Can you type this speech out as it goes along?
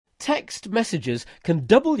text messages can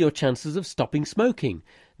double your chances of stopping smoking.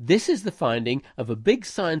 This is the finding of a big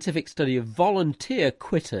scientific study of volunteer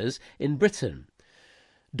quitters in Britain.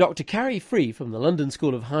 Dr. Carrie Free from the London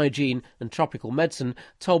School of Hygiene and Tropical Medicine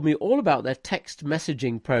told me all about their text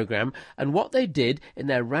messaging programme and what they did in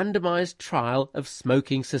their randomised trial of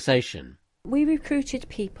smoking cessation. We recruited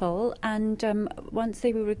people, and once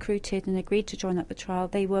they were recruited and agreed to join up the trial,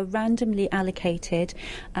 they were randomly allocated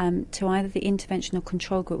to either the intervention or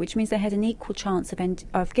control group, which means they had an equal chance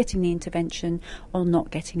of getting the intervention or not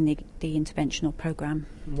getting the interventional programme.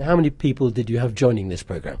 How many people did you have joining this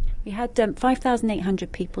programme? We had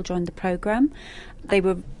 5,800 people join the programme. They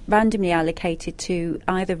were randomly allocated to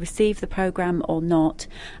either receive the programme or not,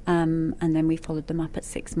 and then we followed them up at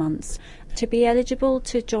 6 months. To be eligible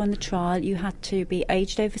to join the trial, you had to be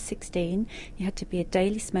aged over 16, you had to be a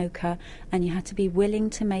daily smoker, and you had to be willing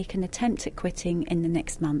to make an attempt at quitting in the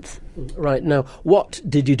next month. Right, now, what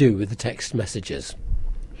did you do with the text messages?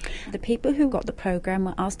 The people who got the programme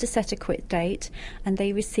were asked to set a quit date, and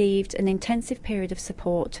they received an intensive period of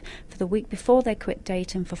support for the week before their quit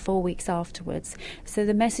date and for 4 weeks afterwards. So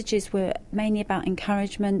the messages were mainly about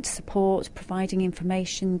encouragement, support, providing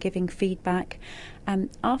information, giving feedback.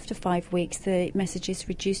 After 5 weeks, the messages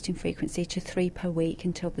reduced in frequency to 3 per week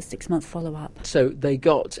until the 6-month follow-up. So they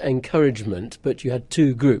got encouragement, but you had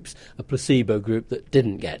two groups, a placebo group that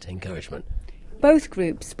didn't get encouragement. Both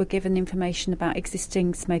groups were given information about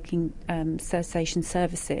existing smoking cessation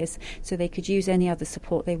services, so they could use any other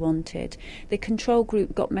support they wanted. The control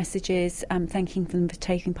group got messages thanking them for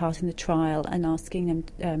taking part in the trial and asking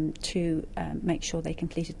them to make sure they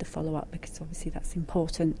completed the follow-up, because obviously that's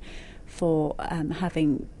important for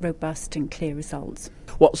having robust and clear results.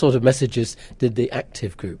 What sort of messages did the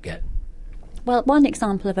active group get? Well, one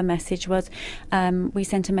example of a message was we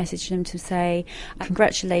sent a message to them to say,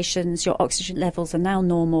 congratulations, your oxygen levels are now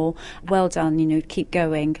normal, well done, keep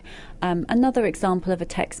going. Another example of a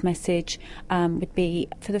text message would be,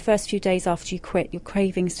 for the first few days after you quit, your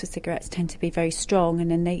cravings for cigarettes tend to be very strong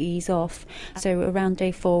and then they ease off. So around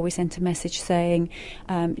day 4 we sent a message saying,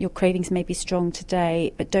 your cravings may be strong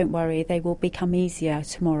today, but don't worry, they will become easier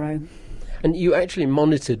tomorrow. And you actually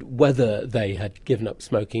monitored whether they had given up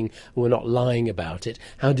smoking and were not lying about it.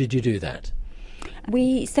 How did you do that?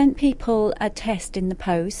 We sent people a test in the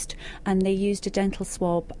post, and they used a dental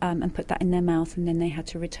swab and put that in their mouth, and then they had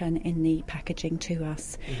to return it in the packaging to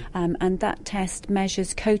us. And that test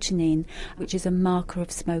measures cotinine, which is a marker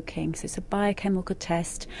of smoking. So it's a biochemical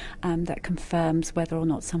test that confirms whether or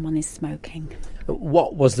not someone is smoking.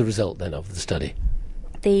 What was the result then of the study?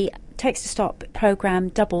 The Text to Stop programme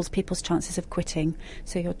doubles people's chances of quitting,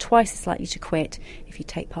 so you're twice as likely to quit if you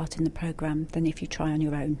take part in the programme than if you try on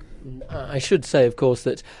your own. I should say, of course,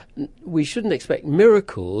 that we shouldn't expect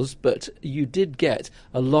miracles, but you did get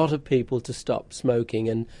a lot of people to stop smoking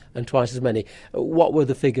and twice as many. What were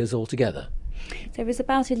the figures altogether? There was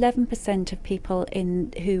about 11% of people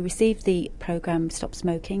who received the programme stopped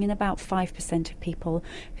smoking, and about 5% of people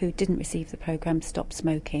who didn't receive the programme stopped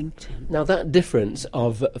smoking. Now that difference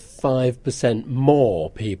of 5%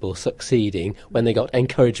 more people succeeding when they got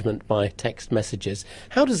encouragement by text messages,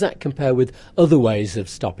 how does that compare with other ways of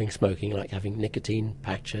stopping smoking, like having nicotine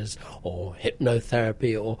patches or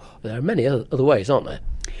hypnotherapy, or there are many other ways, aren't there?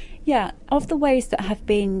 Yeah, of the ways that have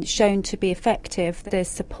been shown to be effective, there's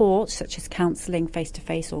support such as counselling,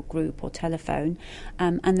 face-to-face or group or telephone,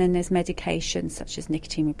 and then there's medication such as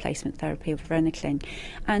nicotine replacement therapy or varenicline.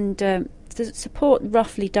 And the support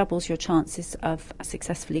roughly doubles your chances of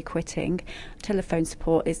successfully quitting. Telephone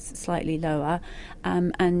support is slightly lower,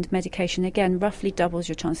 and medication again roughly doubles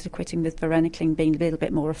your chances of quitting, with varenicline being a little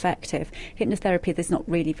bit more effective. Hypnotherapy, there's not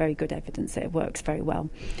really very good evidence that it works very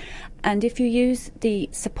well. And if you use the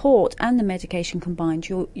support and the medication combined,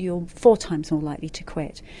 you're 4 times more likely to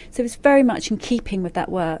quit. So it's very much in keeping with that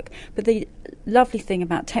work. But the lovely thing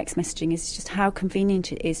about text messaging is just how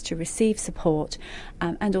convenient it is to receive support,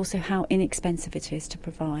 and also how inexpensive it is to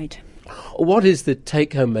provide. What is the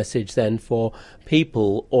take-home message then for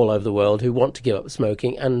people all over the world who want to give up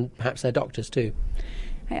smoking, and perhaps their doctors too?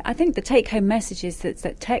 I think the take-home message is that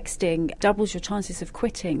texting doubles your chances of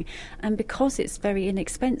quitting, and because it's very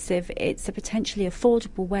inexpensive, it's a potentially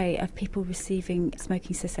affordable way of people receiving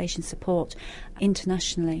smoking cessation support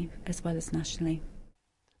internationally as well as nationally.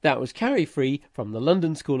 That was Carrie Free from the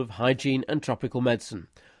London School of Hygiene and Tropical Medicine.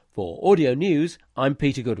 For Audio News, I'm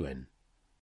Peter Goodwin.